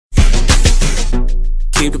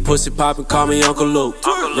Keep the pussy poppin', call me Uncle Luke.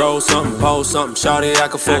 Roll something, pole something, shawty I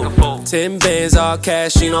can fool. 10 bands, all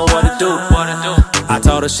cash, she know what to do. I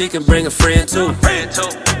told her she can bring a friend too.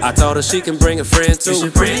 I told her she can bring a friend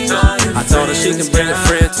too. I told her she can bring a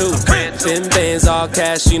friend too. 10 bands, all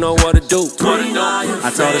cash, she know what to do.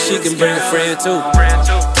 I told her she can bring a friend too.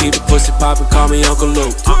 Keep the pussy poppin', call me Uncle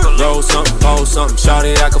Luke. Roll something, pole something,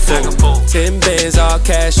 shawty I can fool. 10 bands, all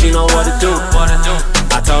cash, she know what to do.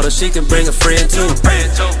 I told her she can bring a friend too.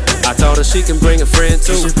 I told her she can bring a friend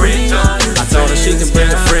too. I told her she can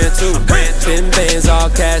bring a friend too. 10 bands, all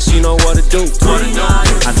cash, she know what to do.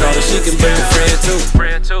 I told her she can bring a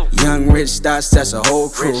friend too. Young rich thoughts, that's a whole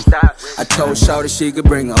crew. I told Shawty she could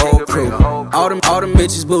bring a whole crew. All them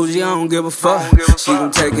bitches bougie, I don't give a fuck. She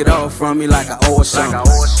gon' take it all from me like I owe her something.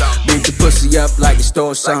 Beat the pussy up like it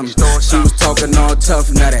stole something. She was talking all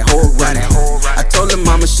tough, now that whole running. I told her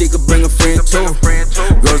mama she could bring a friend too.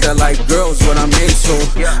 Girls that like girls, what I'm into.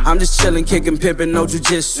 I'm just chillin', kickin', pimpin', no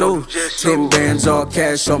jujitsu. 10 bands, all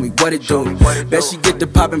cash, show me what it do. Bet she get the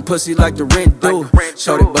poppin' pussy like the rent do.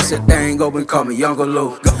 Shorty bust that thing open, call me Uncle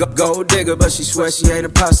Luke. Gold digger, but she swear she ain't a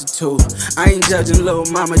prostitute. I ain't judging, little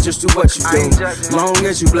mama, just do what you do. Long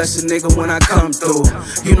as you bless a nigga when I come through.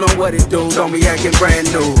 You know what it do, don't be acting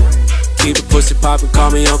brand new. Keep the pussy poppin',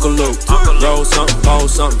 call me Uncle Luke. Roll something, pole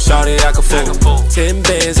something, shawty I can fool. 10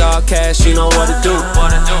 bands, all cash, she know what to do.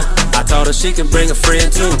 I told her she can bring a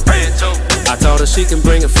friend too. I told her she can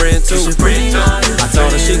bring a friend too. I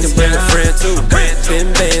told her she can bring a friend too.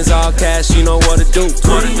 10 bands, all cash, she know what to do.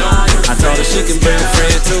 I told her she can bring a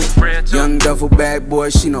friend too. Young duffel bag boy,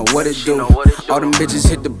 she know what it do. All them bitches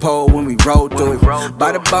hit the pole when we roll through.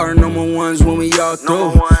 By the bar, number ones when we all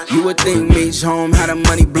through. You would think Meach home had the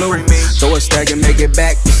money blue. Throw a stack and make it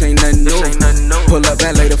back, this ain't nothing new. Pull up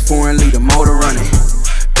that later foreign, leave the motor running.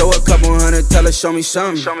 Throw a couple hundred, tell her show me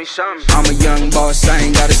something. I'm a young boss, I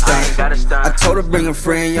ain't gotta stunt. I told her bring a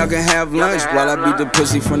friend, y'all can have lunch. While I beat the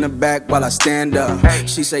pussy from the back while I stand up.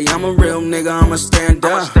 She say I'm a real nigga, I'ma stand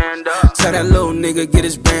up. Tell that little nigga get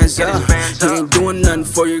his bands up. He ain't doing nothing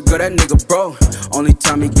for you, girl, that nigga bro. Only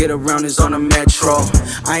time he get around is on the metro.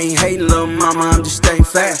 I ain't hating little mama, I'm just staying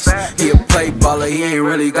fast. He a play baller, he ain't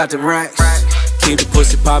really got the racks. Keep the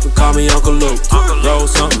pussy poppin', call me Uncle Luke. Roll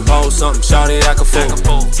something, pole something, shawty I can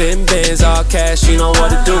fool. 10 bands, all cash, she know what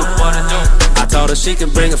to do. I told her she can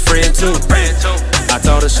bring a friend too. I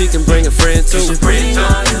told her she can bring a friend too.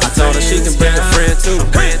 I told her she can bring a friend too.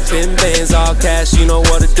 10 bands, all cash, she know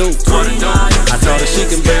what to do. I told her she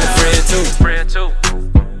can bring a friend too.